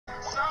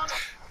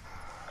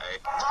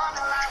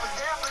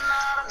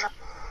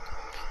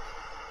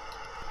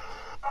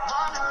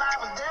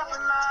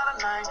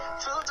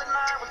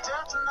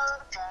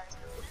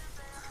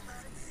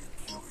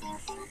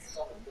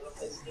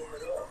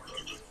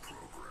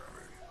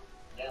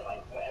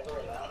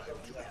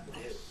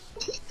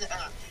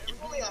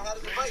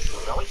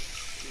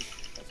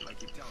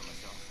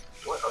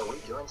What are we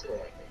doing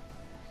today?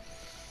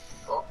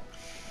 Oh,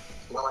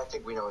 well, I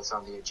think we know what's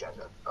on the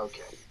agenda.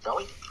 Okay, shall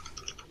we?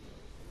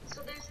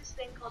 So there's this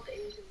thing called the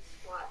Asian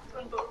squat. It's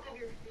when both of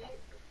your feet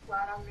are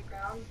flat on the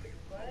ground, but your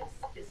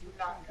butt is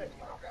not touching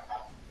the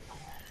ground.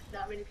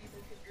 Not many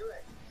people can do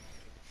it.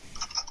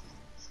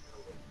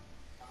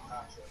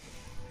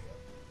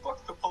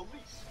 Fuck the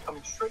police,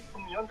 coming straight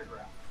from the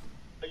underground.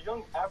 A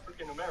young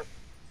African American.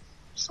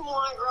 Some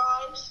white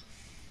rice.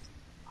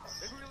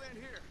 Maybe we land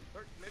here.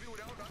 Or maybe we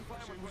don't. I'm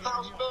fine with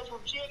House special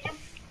chicken.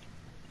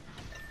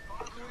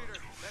 Bob the leader.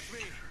 That's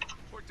me.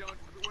 Or don't.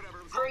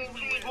 Whatever. Green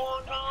cheese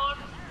wonton.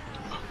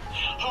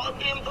 I've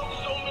been broke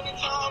so many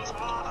times.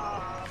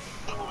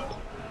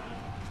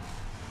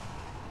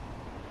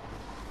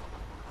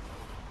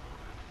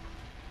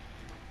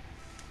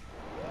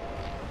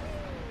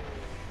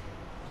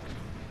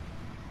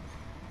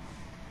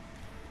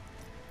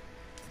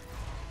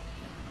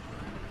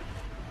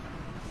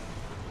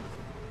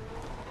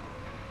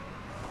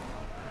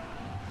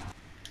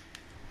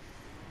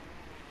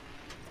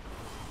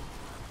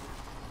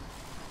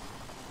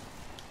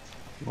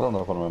 I don't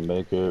know if I'm gonna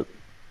make it.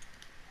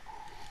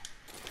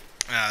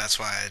 Yeah, that's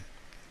why I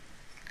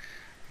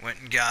went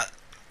and got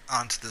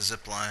onto the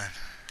zip line.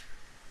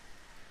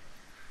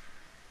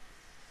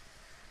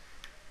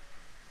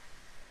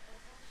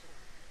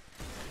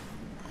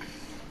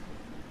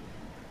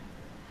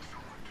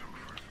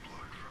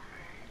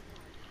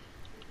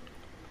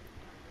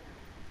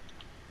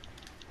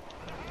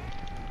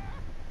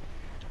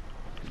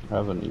 I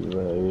have an E8.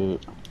 Gonna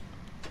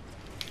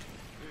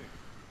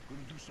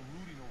do some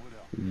looting over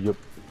there. Yep.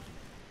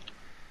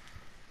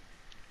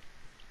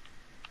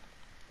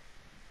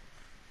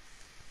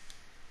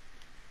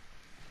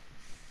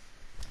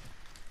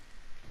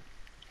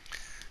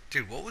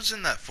 Dude, what was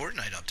in that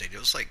Fortnite update? It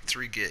was like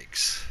 3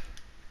 gigs.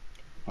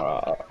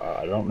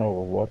 I don't know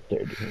what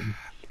they're doing.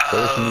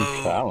 There's some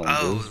new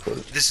challenges,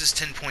 but This is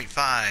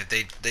 10.5.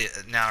 They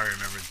now I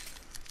remember.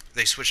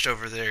 They switched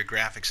over their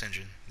graphics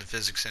engine, the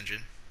physics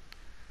engine.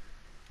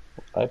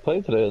 I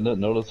played today and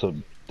didn't notice a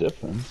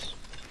difference.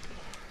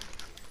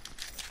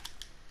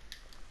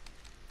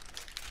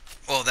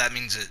 Well, that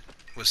means it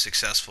was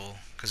successful,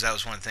 because that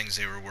was one of the things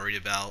they were worried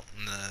about.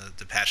 In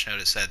the patch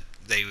note, it said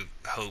they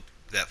hope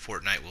that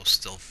Fortnite will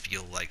still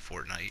feel like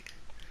Fortnite.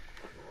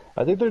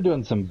 I think they're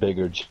doing some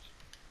bigger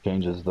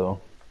changes,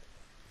 though.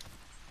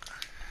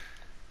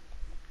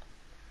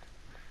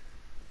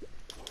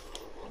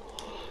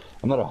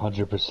 I'm not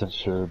 100%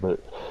 sure, but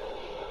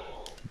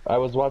I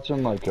was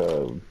watching like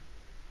a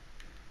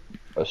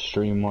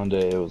stream one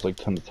day. It was like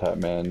Tim the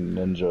Tatman,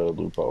 Ninja,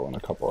 Lupo, and a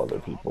couple other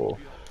people.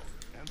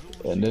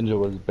 And Ninja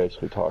was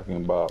basically talking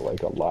about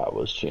like a lot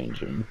was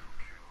changing.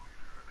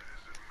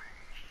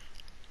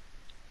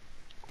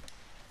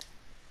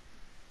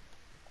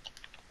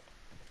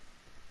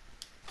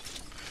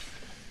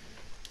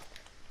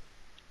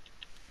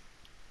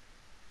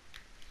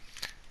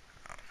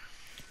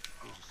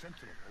 There's a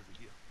sentinel over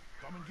here.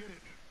 Come and get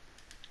it.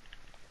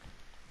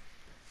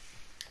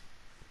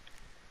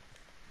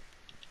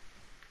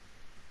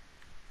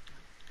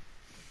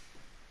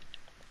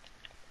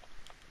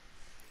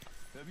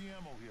 Heavy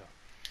ammo here.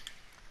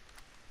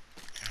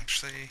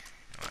 Actually,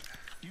 what?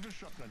 Even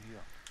shotgun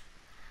here.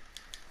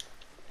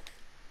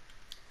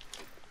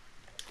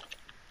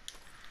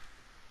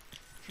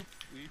 Trip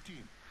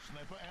 18.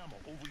 Sniper ammo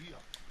over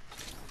here.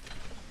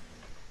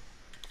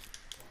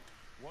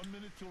 1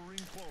 minute till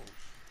ring close.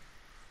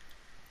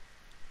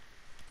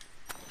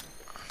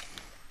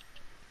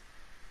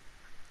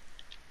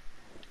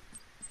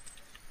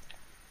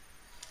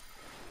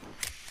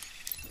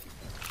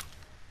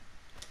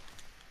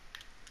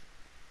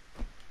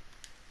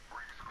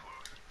 Ring's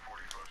close.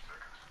 45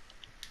 seconds.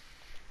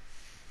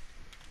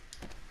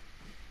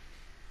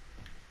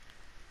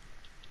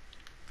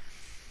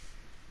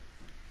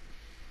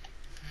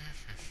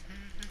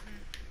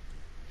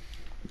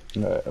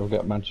 Alright, I've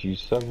got my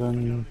G7.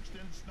 Extended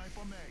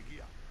sniper mag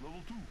here.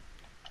 Level 2.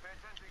 Pay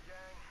attention,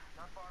 gang.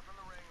 Not far from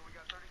the ring. We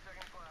got 30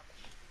 seconds left.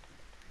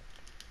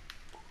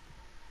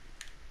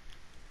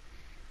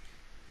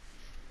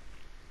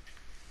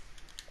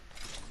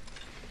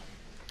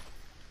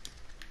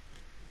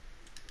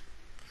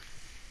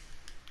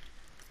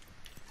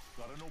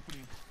 Got an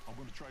opening. I'm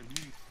gonna try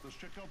looting. Let's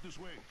check out this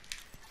way. 10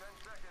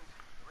 seconds.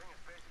 The ring is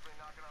basically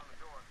knocking on the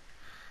door.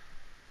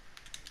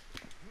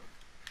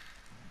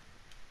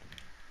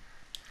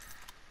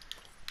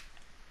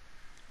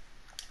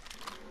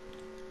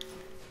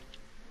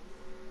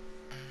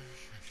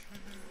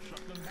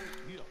 Shotgun bolt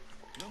here.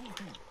 Level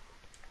 2.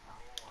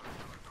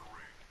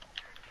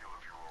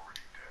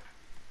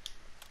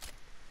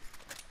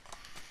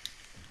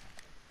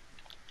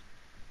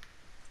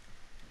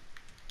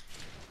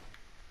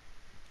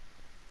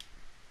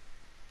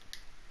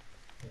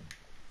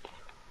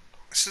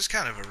 This is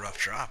kind of a rough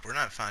drop. We're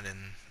not finding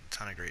a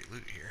ton of great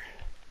loot here.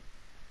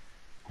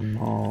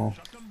 No,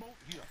 Shotgun bolt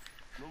here.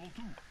 Level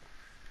 2.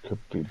 could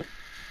be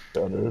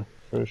better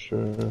for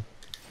sure.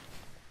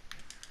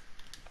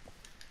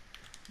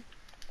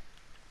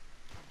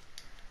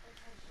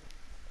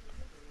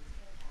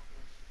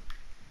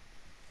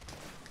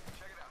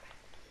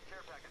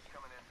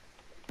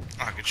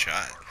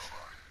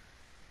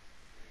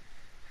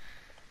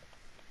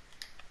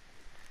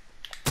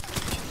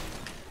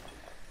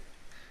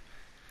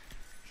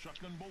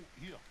 Shotgun bolt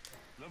here.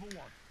 Level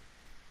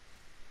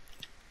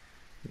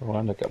 1. Oh,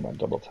 and I got my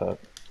double tap.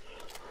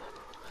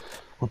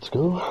 Let's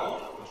go.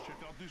 Let's check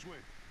out this way.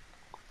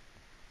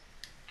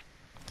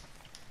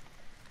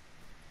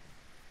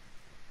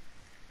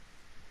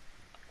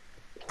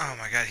 Oh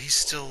my god, he's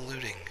still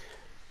looting.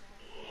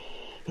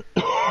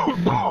 You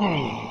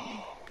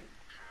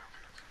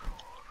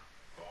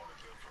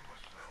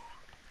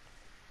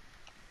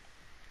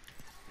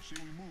see,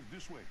 we move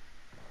this way.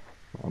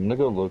 I'm gonna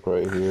go look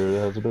right here. It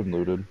hasn't been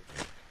looted.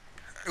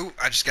 Ooh,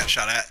 I just got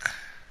shot at.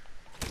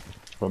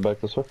 Run back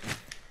this way.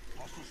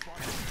 Hostile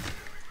spotted.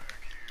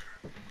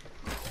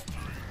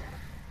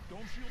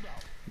 Don't shield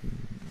out.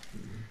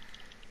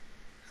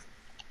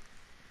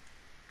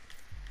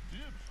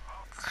 Dibs.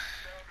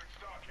 Standard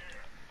stock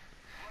here.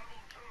 Level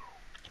 2.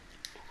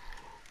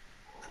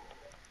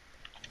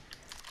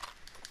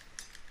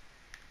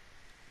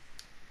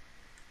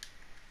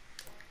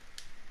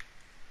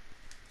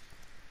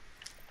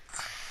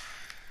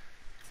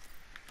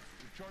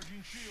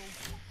 Recharging shield.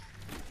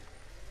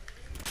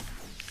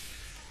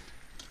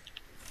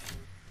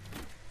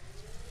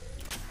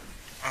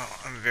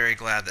 Oh, I'm very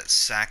glad that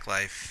Sack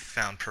Life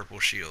found purple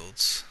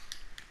shields.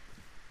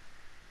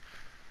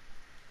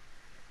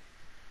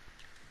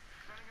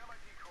 Setting up my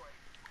decoy.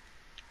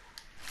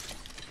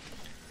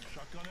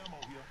 Shotgun ammo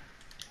here.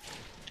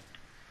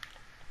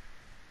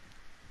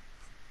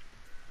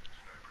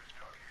 Sniper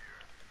stock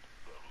here.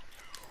 Level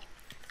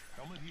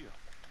 2. Helmet here.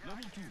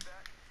 Level 2.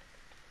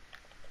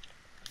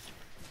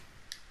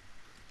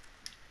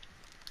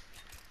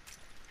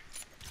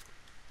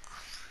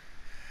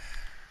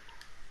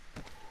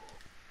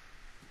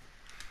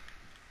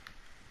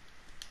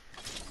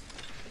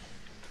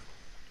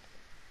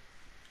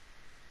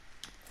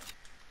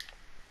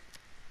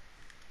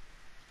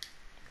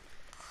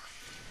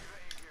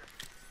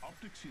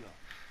 Optics here.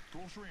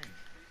 Close range.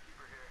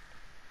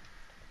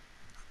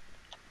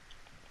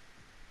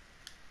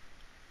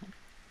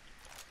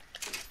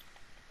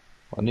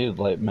 I need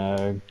light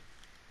mag.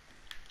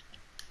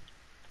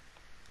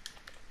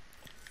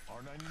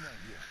 R99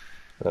 here.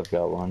 I've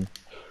got one.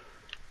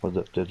 Was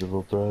it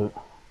digital threat?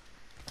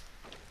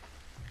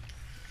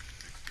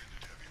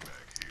 Extended heavy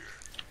mag here.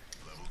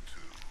 Level 2.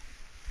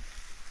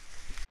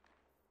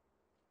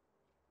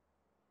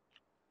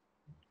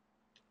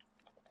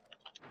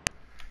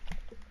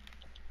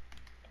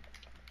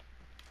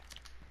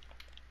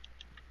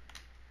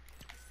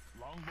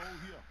 Longbow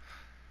here.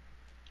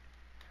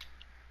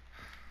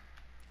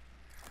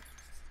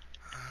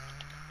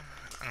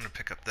 I'm gonna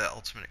pick up that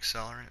ultimate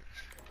accelerant.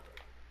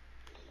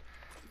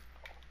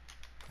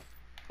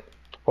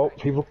 Oh,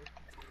 people.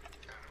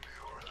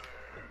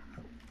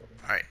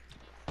 Alright.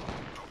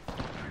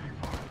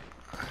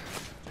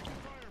 Taking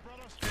fire,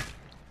 brothers.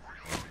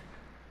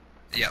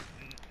 Yep.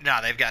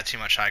 Nah, they've got too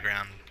much high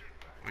ground.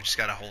 We just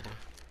gotta hold them.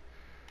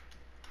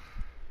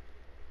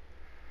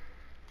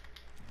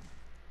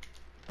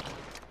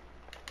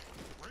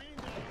 Rain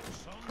down,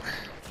 son.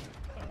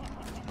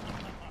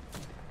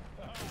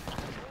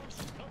 Show us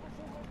some cover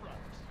for my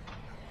brothers.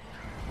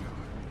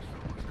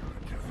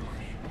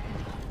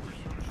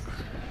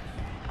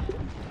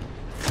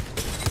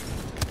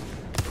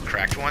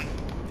 Cracked one.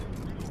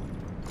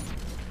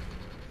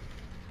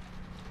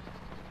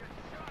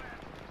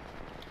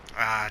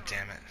 Ah,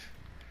 damn it.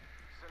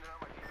 Sending out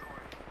my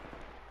decoy.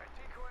 My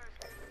decoy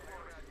is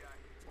more bad guy.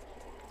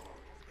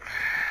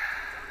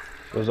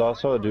 There's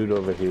also a dude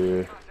over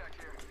here.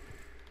 Contact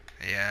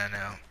here. Yeah, I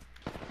know.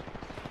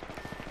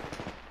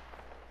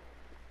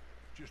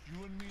 Just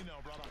you and me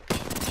now, brother.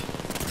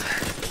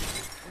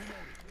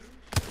 Reloading.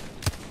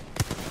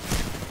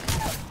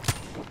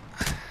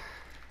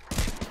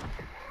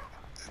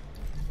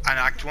 I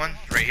knocked one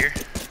right here.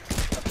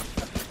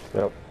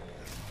 Yep.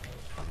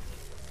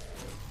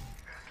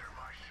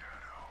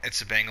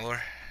 It's a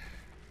Bangalore.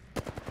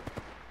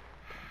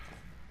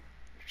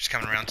 Just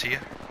coming around to you.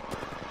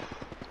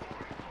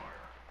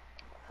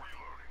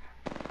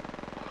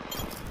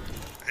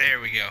 There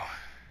we go.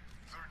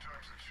 Third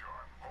time's a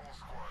charm. Whole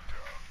squad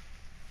down.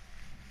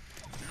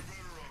 You're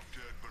better off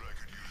dead, but I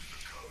could use the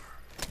cover.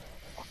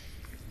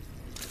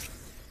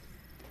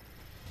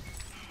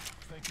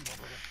 Thank you, my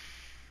brother.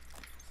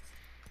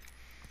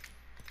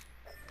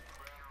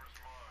 Banner is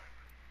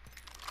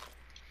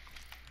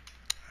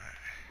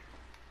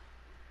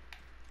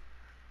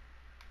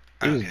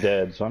mine. He's Okay.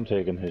 dead, so I'm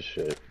taking his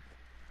shit.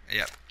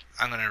 Yep.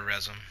 I'm gonna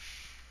res him.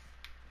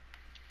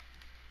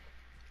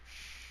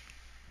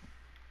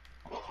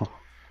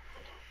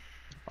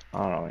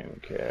 I don't even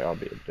care. I'll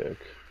be a dick. Using a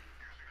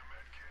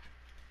med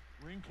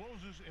kit. Ring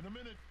closes in a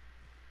minute.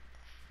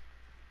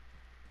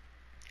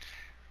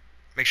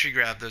 Make sure you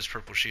grab those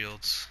purple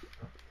shields.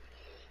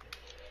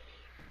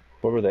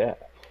 Where were they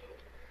at?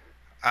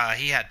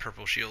 He had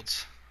purple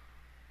shields.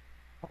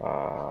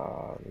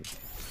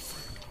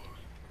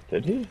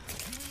 Did he?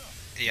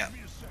 Yeah.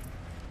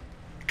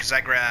 Because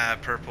I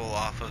grabbed purple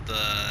off of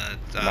the...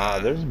 Nah,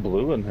 there's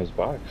blue in his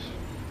box.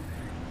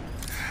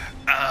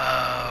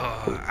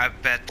 Oh, I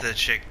bet the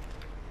chick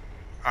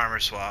armor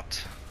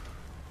swapped.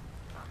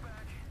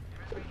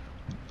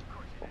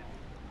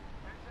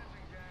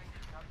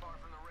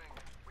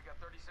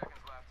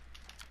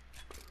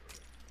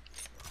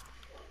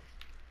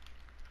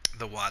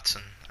 The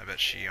Watson. I bet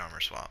she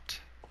armor swapped.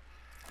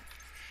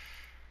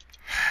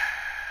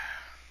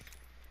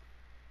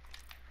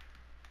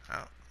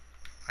 Oh,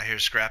 I hear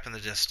scrap in the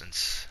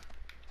distance.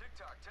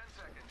 Tick-tock, 10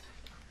 seconds.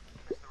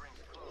 The ring's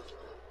close.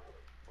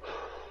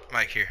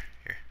 Mike, here.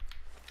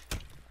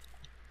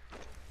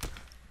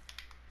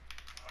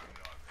 I'm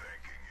not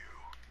thanking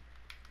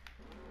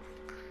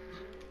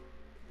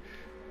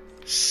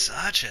you.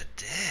 Such a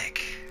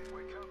dick.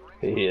 Wake up,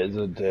 ring. He is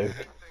a dick.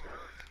 Thing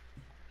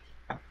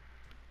hurt.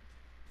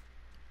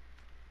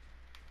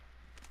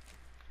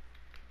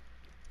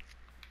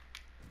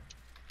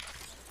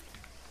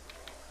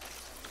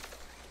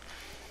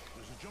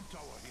 There's a jump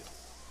tower here.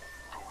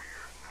 Go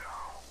here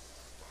now.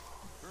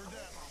 Heard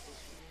that.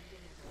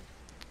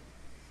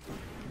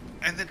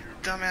 And the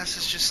dumbass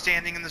is just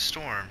standing in the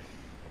storm.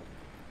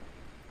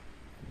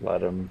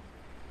 Let him.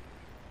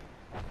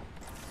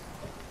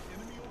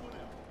 Enemy over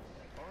there.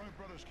 All right,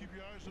 brothers, keep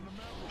your eyes on the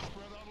map. We'll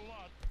spread out a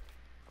lot.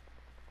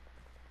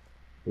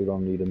 We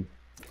don't need him.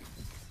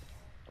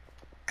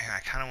 And I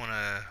kind of want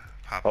to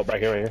pop. Oh,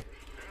 right here, right here.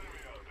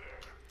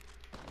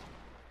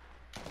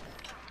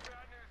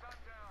 Bad news, I'm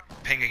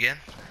down. Ping again.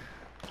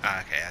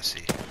 Ah, okay, I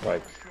see.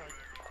 Right.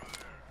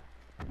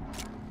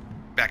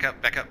 Back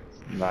up, back up.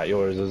 Not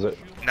yours, is it?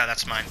 No,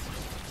 that's mine.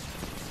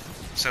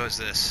 So is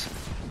this.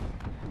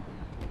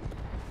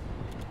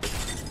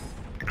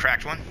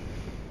 Cracked one.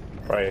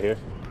 Right here.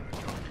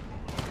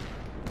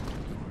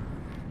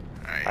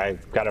 Alright. I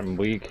got him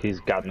weak. He's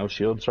got no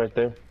shields right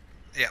there.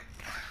 Yep.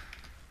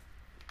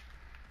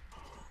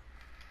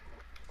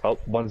 Oh,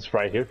 one's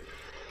right here.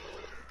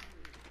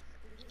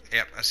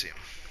 Yep, I see him.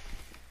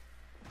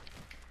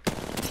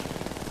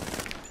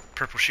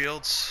 Purple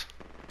shields.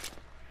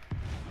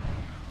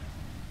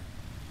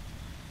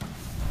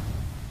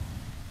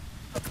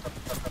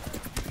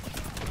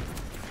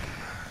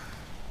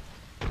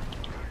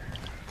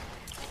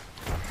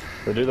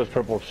 The dude with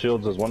purple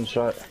shields is one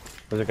shot.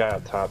 There's a guy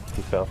up top.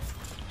 He fell.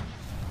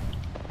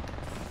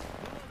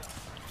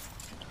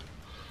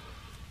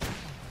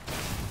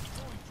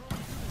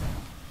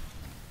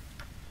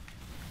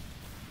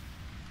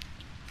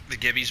 The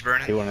Gibby's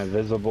burning. He went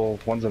invisible.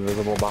 One's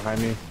invisible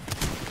behind me.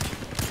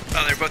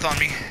 Oh, they're both on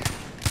me.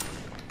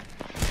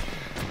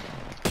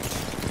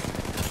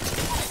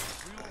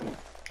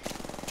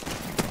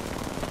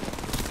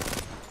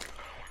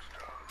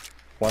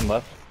 One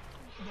left.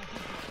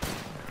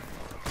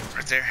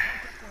 Right there.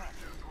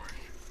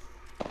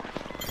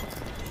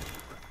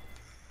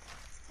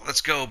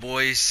 Let's go,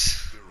 boys.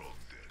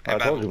 I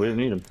told you we didn't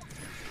need him.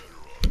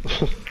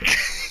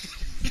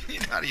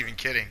 You're not even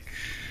kidding.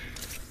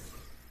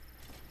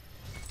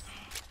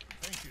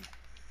 Thank you.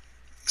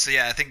 So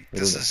yeah, I think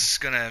this What is is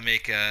gonna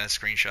make a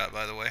screenshot,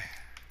 by the way.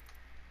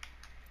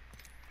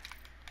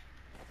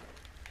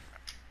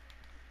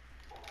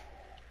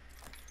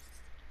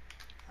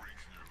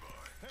 Rings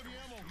nearby. Heavy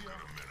ammo here.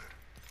 Got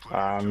a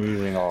minute. I'm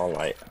using all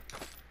light.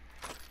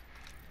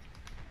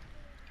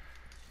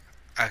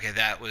 Okay,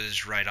 that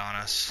was right on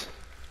us.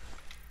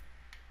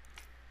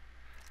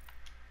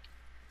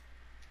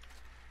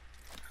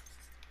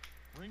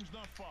 Rings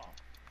not far.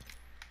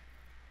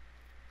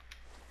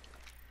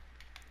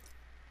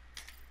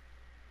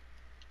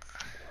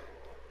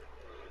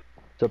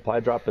 Supply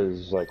drop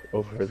is like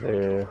over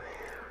there.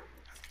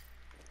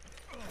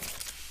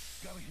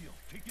 Gotta heal.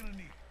 Taking a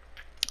knee.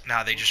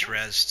 Nah, they just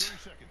rezzed 30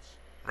 seconds.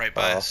 right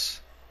by Oh.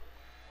 us.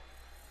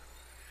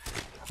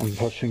 I'm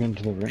pushing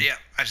into the ring. Yeah,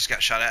 I just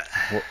got shot at.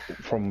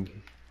 From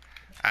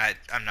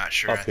I'm not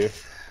sure. up here.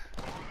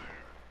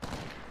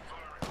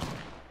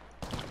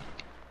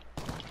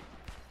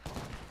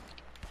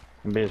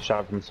 I'm being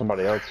shot from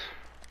somebody else.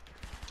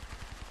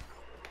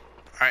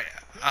 Alright,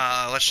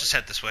 let's just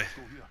head this way.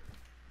 Go here.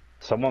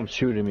 Someone's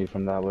shooting me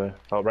from that way.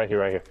 Oh, right here,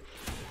 right here.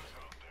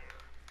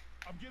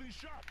 I'm getting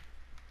shot.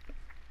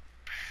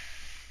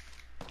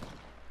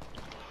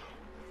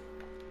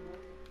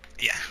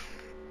 Yeah,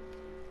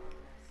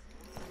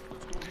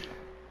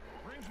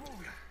 Rings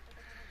moving.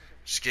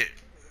 just get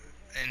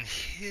in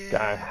here.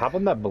 Guy, hop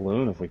on that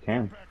balloon if we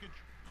can. Package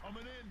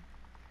coming in.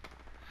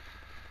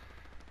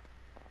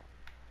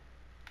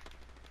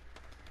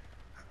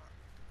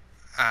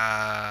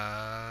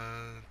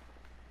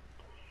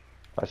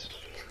 That's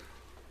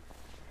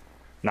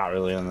not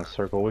really in the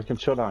circle. We can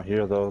chill down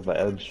here though, the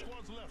edge.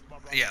 Squads left, my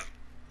brother. Yeah,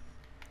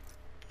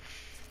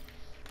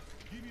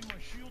 Give me my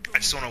shield. I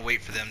just want to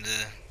wait for them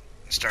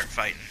to start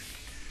fighting.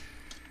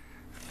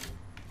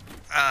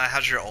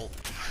 How's your ult?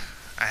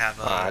 I have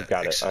I've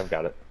got it. I've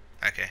got it.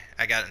 Okay,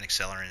 I got an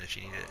accelerant if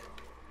you need it.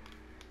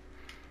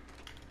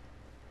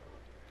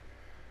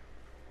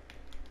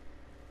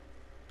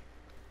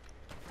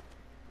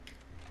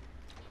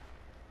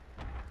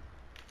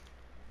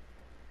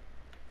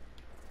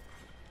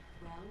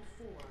 Round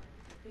 4,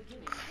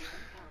 beginning ring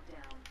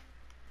countdown.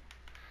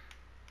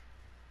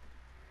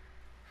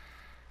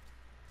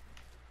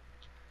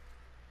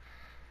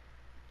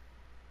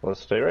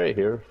 Let's stay right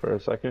here for a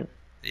second.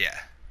 Yeah,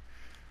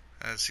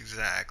 that's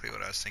exactly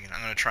what I was thinking.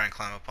 I'm gonna try and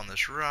climb up on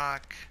this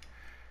rock.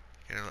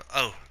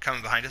 Oh,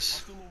 coming behind us.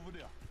 Still over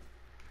there.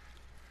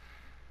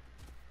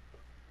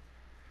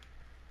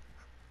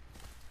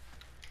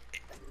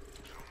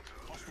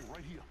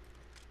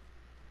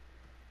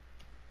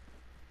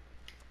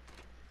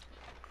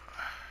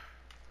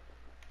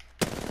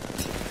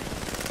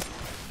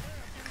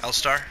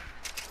 Battlestar.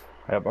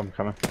 Yep, I'm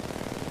coming.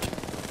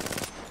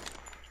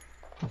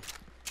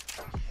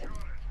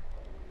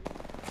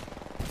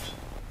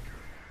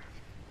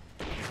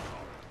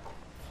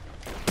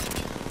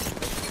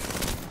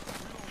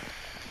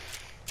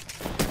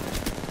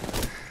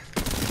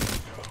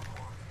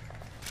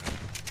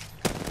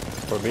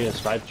 We're being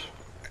sniped.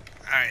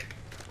 Alright,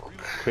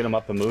 Clean them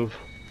up and move.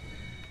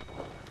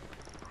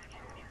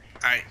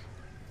 alright.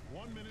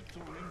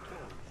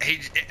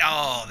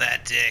 Oh,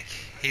 that dick.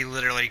 He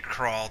literally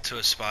crawled to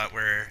a spot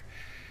where...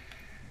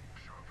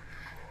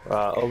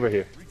 Over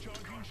here.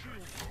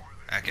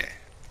 Okay.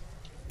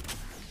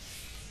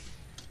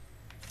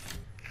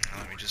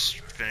 Let me just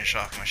finish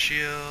off my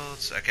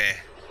shields. Okay.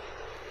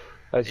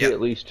 I see Yep.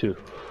 at least 2.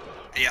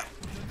 Yep.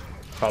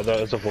 Oh,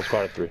 that's a full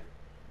squad of 3.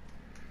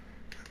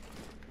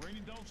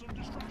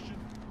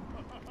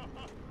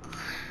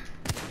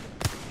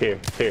 Here,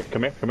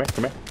 come here, come here,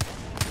 come here.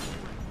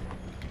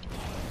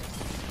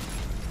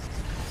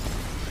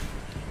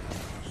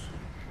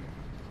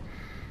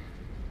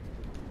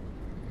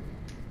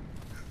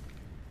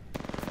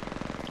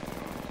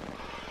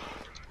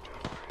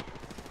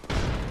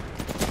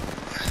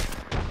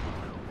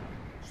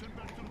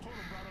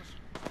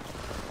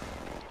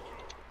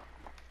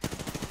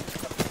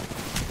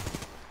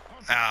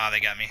 Ah, they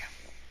got me.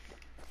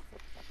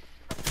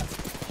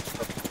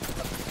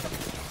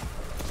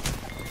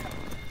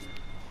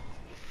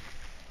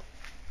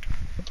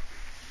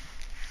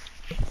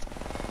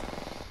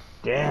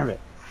 Damn it.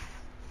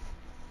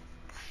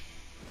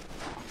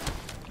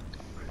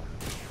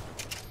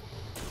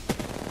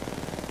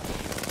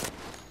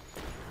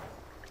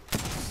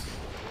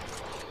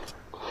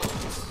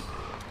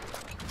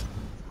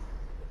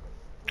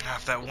 Ah,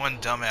 if that one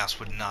dumbass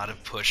would not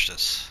have pushed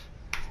us.